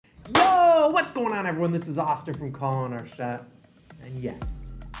What's going on, everyone? This is Austin from Calling Our Shot. And yes,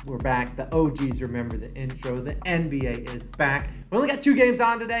 we're back. The OGs remember the intro. The NBA is back. We only got 2 games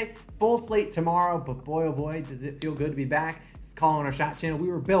on today. Full slate tomorrow, but boy, oh boy, does it feel good to be back. It's the Calling Our Shot channel. We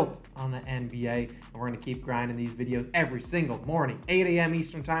were built on the NBA, and we're going to keep grinding these videos every single morning, 8 a.m.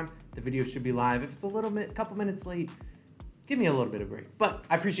 Eastern time. The video should be live. If it's a couple minutes late, give me a little bit of break. But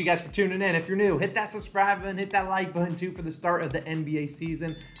I appreciate you guys for tuning in. If you're new, hit that subscribe button, hit that like button too for the start of the NBA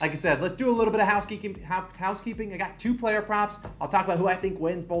season. Like I said, let's do a little bit of housekeeping. I got 2 player props. I'll talk about who I think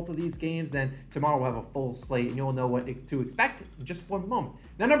wins both of these games. Then tomorrow we'll have a full slate and you'll know what to expect in just one moment.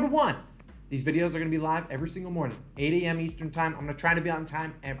 Now, number 1. These videos are going to be live every single morning, 8 a.m. Eastern time. I'm going to try to be on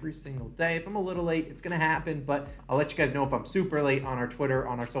time every single day. If I'm a little late, it's going to happen, but I'll let you guys know if I'm super late on our Twitter,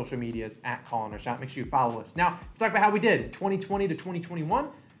 on our social medias, at Calling Our Shot. Make sure you follow us. Now, let's talk about how we did. 2020 to 2021,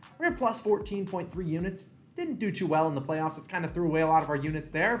 we're at plus 14.3 units. Didn't do too well in the playoffs. It's kind of threw away a lot of our units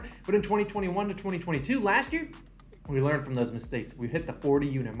there. But in 2021 to 2022, last year, we learned from those mistakes. We hit the 40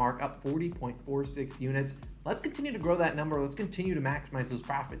 unit mark, up 40.46 units. Let's continue to grow that number. Let's continue to maximize those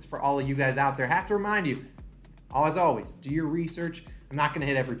profits for all of you guys out there. Have to remind you, as always, do your research. I'm not going to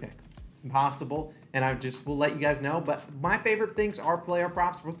hit every pick. It's impossible, and I just will let you guys know. But my favorite things are player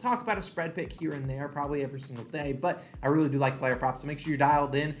props. We'll talk about a spread pick here and there probably every single day, but I really do like player props. So make sure you're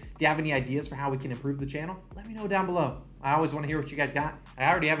dialed in. If you have any ideas for how we can improve the channel, let me know down below. I always want to hear what you guys got. I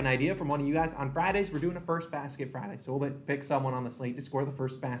already have an idea from one of you guys. On Fridays, we're doing a first basket Friday. So we'll pick someone on the slate to score the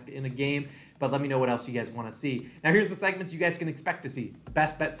first basket in a game. But let me know what else you guys want to see. Now, here's the segments you guys can expect to see. The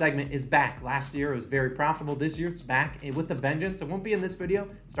best bet segment is back. Last year, it was very profitable. This year, it's back with a vengeance. It won't be in this video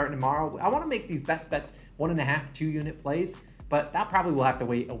starting tomorrow. I want to make these best bets 1.5, 2 unit plays. But that probably will have to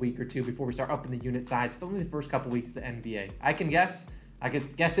wait a week or two before we start upping the unit size. It's only the first couple weeks of the NBA. I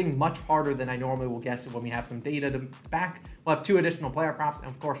get guessing much harder than I normally will guess when we have some data to back. We'll have 2 additional player props, and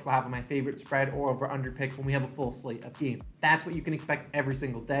of course, we'll have my favorite spread or over-under pick when we have a full slate of games. That's what you can expect every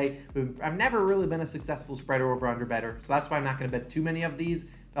single day. I've never really been a successful spread or over-under better, so that's why I'm not going to bet too many of these.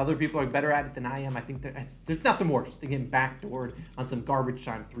 Other people are better at it than I am. I think there's nothing worse than getting backdoored on some garbage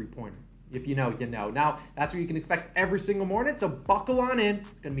time 3-pointer. If you know, you know. Now, that's what you can expect every single morning, so buckle on in.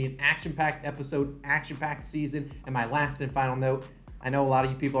 It's going to be an action-packed episode, action-packed season, and my last and final note, I know a lot of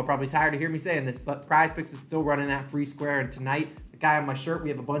you people are probably tired of hearing me saying this, but Prize Picks is still running that free square. And tonight, the guy on my shirt, we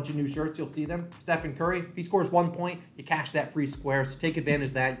have a bunch of new shirts. You'll see them. Stephen Curry, if he scores 1 point, you cash that free square. So take advantage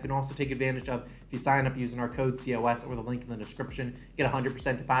of that. You can also take advantage of, if you sign up using our code COS or the link in the description, get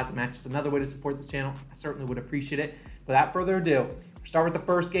 100% deposit match. It's another way to support the channel. I certainly would appreciate it. Without further ado, we'll start with the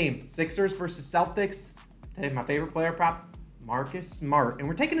first game. Sixers versus Celtics. Today, my favorite player prop, Marcus Smart. And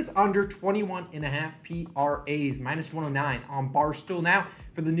we're taking this under 21.5 PRAs, minus 109 on Barstool. Now,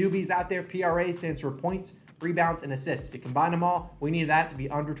 for the newbies out there, PRA stands for points, rebounds, and assists. To combine them all, we need that to be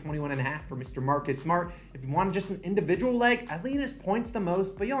under 21.5 for Mr. Marcus Smart. If you want just an individual leg, I lean his points the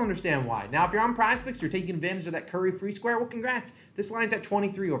most, but you'll understand why. Now, if you're on Prize Picks, you're taking advantage of that Curry free square, well, congrats. This line's at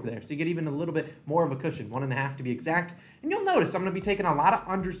 23 over there, so you get even a little bit more of a cushion, 1.5 to be exact. And you'll notice I'm going to be taking a lot of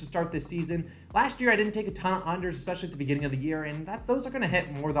unders to start this season. Last year, I didn't take a ton of unders, especially at the beginning of the year, and those are going to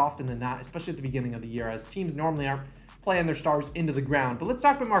hit more often than not, especially at the beginning of the year, as teams normally aren't playing their stars into the ground. But let's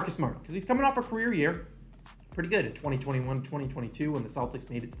talk about Marcus Smart, because he's coming off a career year. Pretty good in 2021, 2022 when the Celtics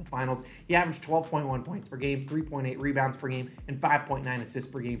made it to the finals. He averaged 12.1 points per game, 3.8 rebounds per game, and 5.9 assists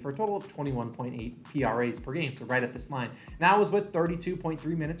per game for a total of 21.8 PRAs per game, so right at this line. Now it was with 32.3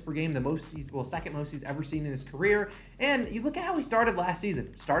 minutes per game, the second most he's ever seen in his career. And you look at how he started last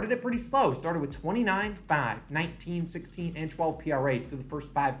season. Started it pretty slow. He started with 29, 5, 19, 16, and 12 PRAs through the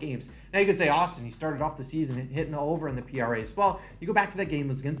first 5 games. Now you could say, Austin, he started off the season hitting the over in the PRAs. Well, you go back to that game, it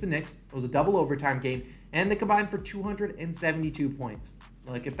was against the Knicks. It was a double overtime game. And they combined for 272 points.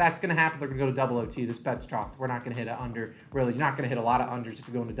 Like, if that's going to happen, they're going to go to double OT. This bet's chalked. We're not going to hit an under. Really, you're not going to hit a lot of unders if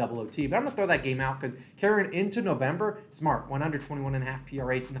you're going to double OT. But I'm going to throw that game out because carrying into November, Smart went under 21.5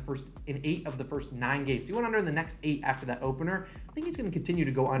 PRAs in 8 of the first 9 games. He went under in the next 8 after that opener. I think he's going to continue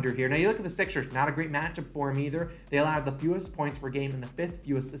to go under here. Now, you look at the Sixers, not a great matchup for him either. They allowed the fewest points per game and the 5th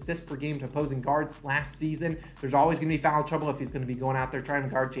fewest assists per game to opposing guards last season. There's always going to be foul trouble if he's going to be going out there trying to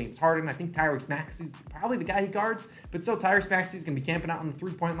guard James Harden. I think Tyrese Maxey's probably the guy he guards, but still Tyrese Maxey's going to be camping out on the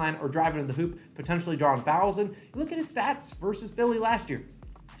 3-point line or driving in the hoop, potentially drawing fouls. And you look at his stats versus Philly last year.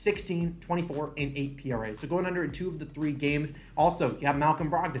 16, 24, and 8 PRA. So going under in 2 of the 3 games. Also, you have Malcolm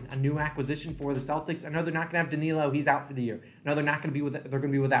Brogdon, a new acquisition for the Celtics. I know they're not going to have Danilo. He's out for the year. I know they're going to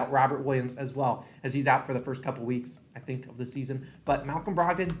be without Robert Williams as well, as he's out for the first couple weeks, I think, of the season. But Malcolm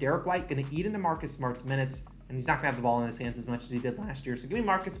Brogdon, Derek White, going to eat into Marcus Smart's minutes. and he's not going to have the ball in his hands as much as he did last year. So give me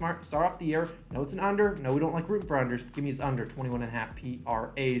Marcus Smart, start off the year. No, it's an under. No, we don't like rooting for unders, but give me his under, 21.5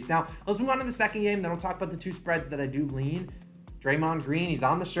 PRAs. Now, let's move on to the second game. Then we'll talk about the two spreads that I do lean. Draymond Green, he's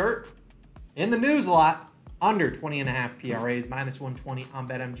on the shirt. In the news a lot. Under 20.5 PRAs, minus 120 on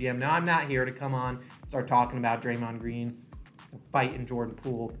BetMGM. Now, I'm not here to come on, start talking about Draymond Green fighting Jordan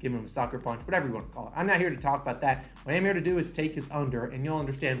Poole, giving him a sucker punch, whatever you want to call it. I'm not here to talk about that. What I'm here to do is take his under, and you'll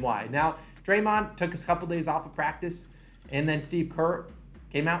understand why. Now, Draymond took a couple days off of practice, and then Steve Kerr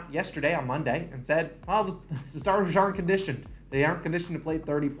came out yesterday on Monday and said, well, the starters aren't conditioned. They aren't conditioned to play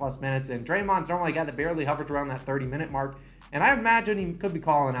 30-plus minutes, and Draymond's normally a guy that barely hovers around that 30-minute mark. And I imagine he could be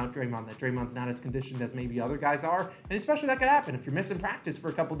calling out Draymond, that Draymond's not as conditioned as maybe other guys are. And especially that could happen if you're missing practice for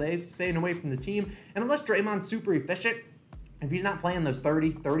a couple days, staying away from the team. And unless Draymond's super efficient, if he's not playing those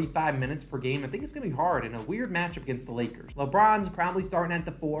 30, 35 minutes per game, I think it's going to be hard in a weird matchup against the Lakers. LeBron's probably starting at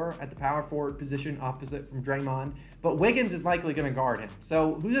the 4, at the power forward position, opposite from Draymond. But Wiggins is likely going to guard him.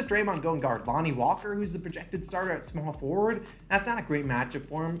 So who does Draymond go and guard? Lonnie Walker, who's the projected starter at small forward? That's not a great matchup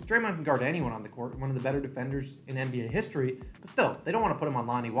for him. Draymond can guard anyone on the court, one of the better defenders in NBA history. But still, they don't want to put him on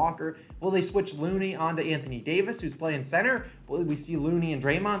Lonnie Walker. Will they switch Looney onto Anthony Davis, who's playing center? Will we see Looney and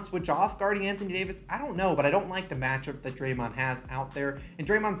Draymond switch off guarding Anthony Davis? I don't know, but I don't like the matchup that Draymond has out there. In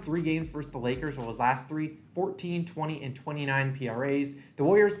Draymond's 3 games versus the Lakers, well, his last 3, 14, 20, and 29 PRAs. The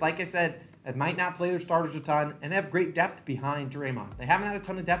Warriors, like I said, might not play their starters a ton, and they have great depth behind Draymond. They haven't had a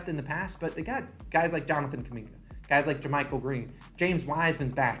ton of depth in the past, but they got guys like Jonathan Kuminga, guys like JaMychal Green. James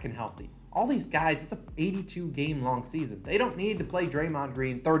Wiseman's back and healthy. All these guys, it's a 82-game long season. They don't need to play Draymond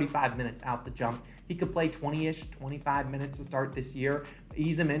Green 35 minutes out the jump. He could play 20-ish, 25 minutes to start this year.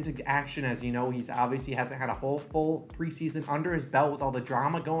 Ease him into action. As you know, he's obviously hasn't had a whole full preseason under his belt with all the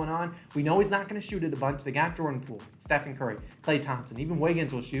drama going on. We know he's not going to shoot it a bunch. They got Jordan Poole, Stephen Curry, Klay Thompson. Even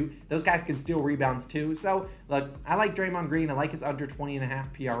Wiggins will shoot. Those guys can steal rebounds too. So, look, I like Draymond Green. I like his under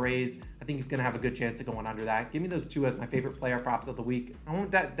 20.5 PRAs. I think he's going to have a good chance of going under that. Give me those two as my favorite player props of the week. I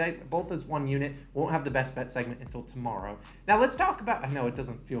want that both as one unit. Won't have the best bet segment until tomorrow. Now, let's talk about, I know it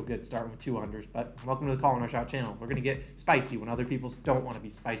doesn't feel good starting with 2 unders, but welcome to the Call in Our Shot channel. We're going to get spicy when other people don't want to be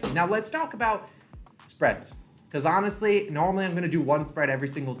spicy. Now, let's talk about spreads. Because honestly, normally I'm going to do one spread every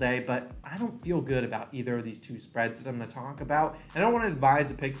single day, but I don't feel good about either of these 2 spreads that I'm going to talk about. And I don't want to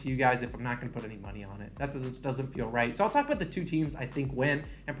advise a pick to you guys if I'm not going to put any money on it. That doesn't feel right. So I'll talk about the 2 teams I think win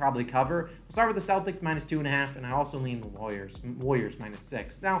and probably cover. We'll start with the Celtics minus 2.5, and I also lean the Warriors minus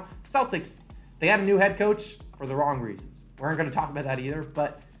 6. Now, Celtics, they got a new head coach for the wrong reasons. We aren't going to talk about that either,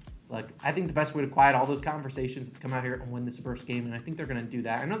 but look, I think the best way to quiet all those conversations is to come out here and win this first game, and I think they're going to do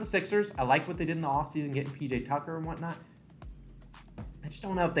that. I know the Sixers, I like what they did in the offseason, getting PJ Tucker and whatnot. I just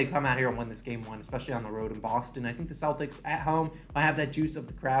don't know if they come out here and win this game 1, especially on the road in Boston. I think the Celtics at home will have that juice of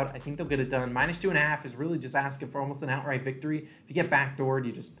the crowd. I think they'll get it done. Minus 2.5 is really just asking for almost an outright victory. If you get backdoored,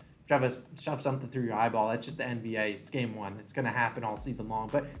 you just shove something through your eyeball. That's just the NBA. It's game 1. It's going to happen all season long.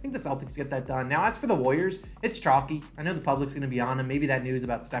 But I think the Celtics get that done. Now, as for the Warriors, it's chalky. I know the public's going to be on them. Maybe that news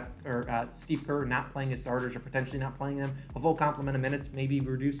about Steve Kerr not playing his starters or potentially not playing them a full complement of minutes maybe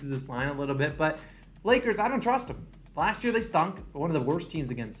reduces this line a little bit. But Lakers, I don't trust them. Last year they stunk, one of the worst teams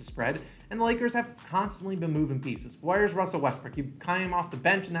against the spread, and the Lakers have constantly been moving pieces. Warriors, Russell Westbrook, he came off the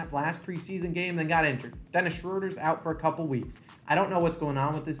bench in that last preseason game, then got injured. Dennis Schroeder's out for a couple weeks. I don't know what's going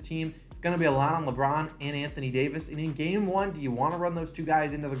on with this team. It's going to be a lot on LeBron and Anthony Davis. And in game 1, do you want to run those 2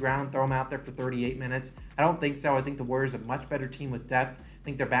 guys into the ground, throw them out there for 38 minutes? I don't think so. I think the Warriors are a much better team with depth. I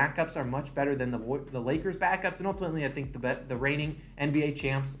think their backups are much better than the Lakers' backups. And ultimately, I think the reigning NBA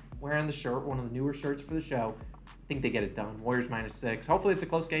champs wearing the shirt, one of the newer shirts for the show, I think they get it done. Warriors minus 6. Hopefully it's a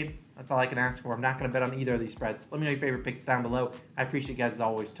close game. That's all I can ask for. I'm not going to bet on either of these spreads. Let me know your favorite picks down below. I appreciate you guys as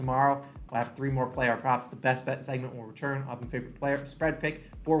always. Tomorrow, we'll have 3 more player props. The best bet segment will return. I'll have my favorite player spread pick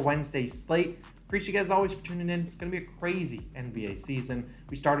for Wednesday's slate. Appreciate you guys always for tuning in. It's going to be a crazy NBA season.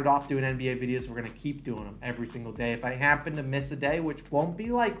 We started off doing NBA videos. We're going to keep doing them every single day. If I happen to miss a day, which won't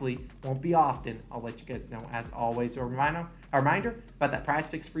be likely, won't be often, I'll let you guys know as always. A reminder about that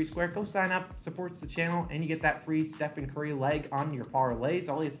PrizePicks free square. Go sign up, supports the channel, and you get that free Stephen Curry leg on your parlays.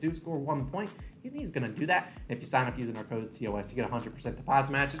 All he has to do is score 1 point. He's going to do that. And if you sign up using our code COS, you get 100%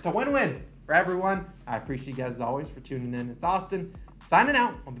 deposit match. It's a win-win for everyone. I appreciate you guys as always for tuning in. It's Austin signing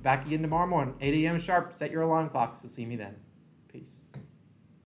out. I'll be back again tomorrow morning, 8 a.m. sharp. Set your alarm clocks. So see me then. Peace.